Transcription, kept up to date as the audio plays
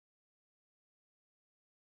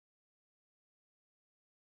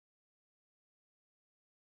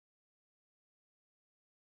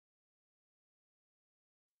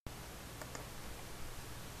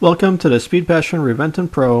Welcome to the Speed Passion Reventon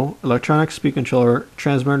Pro electronic speed controller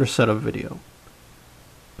transmitter setup video.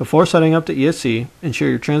 Before setting up the ESC, ensure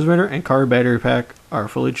your transmitter and car battery pack are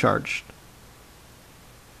fully charged.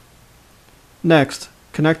 Next,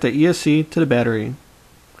 connect the ESC to the battery.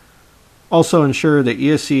 Also ensure the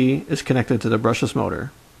ESC is connected to the brushless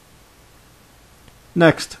motor.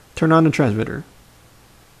 Next, turn on the transmitter.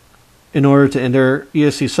 In order to enter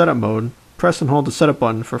ESC setup mode, press and hold the setup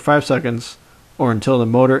button for 5 seconds or until the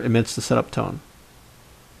motor emits the setup tone.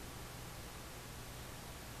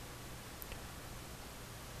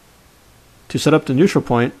 To set up the neutral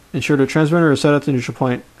point, ensure the transmitter is set at the neutral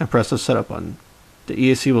point and press the setup button. The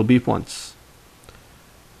ESC will beep once.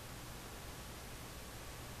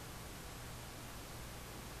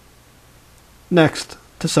 Next,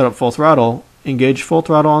 to set up full throttle, engage full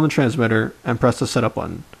throttle on the transmitter and press the setup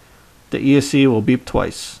button. The ESC will beep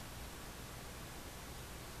twice.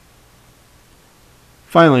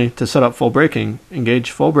 Finally, to set up full braking,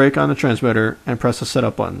 engage full brake on the transmitter and press the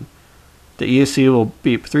setup button. The ESC will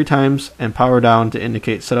beep 3 times and power down to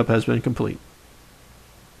indicate setup has been complete.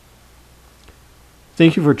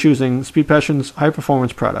 Thank you for choosing Speed Passion's high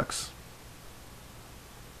performance products.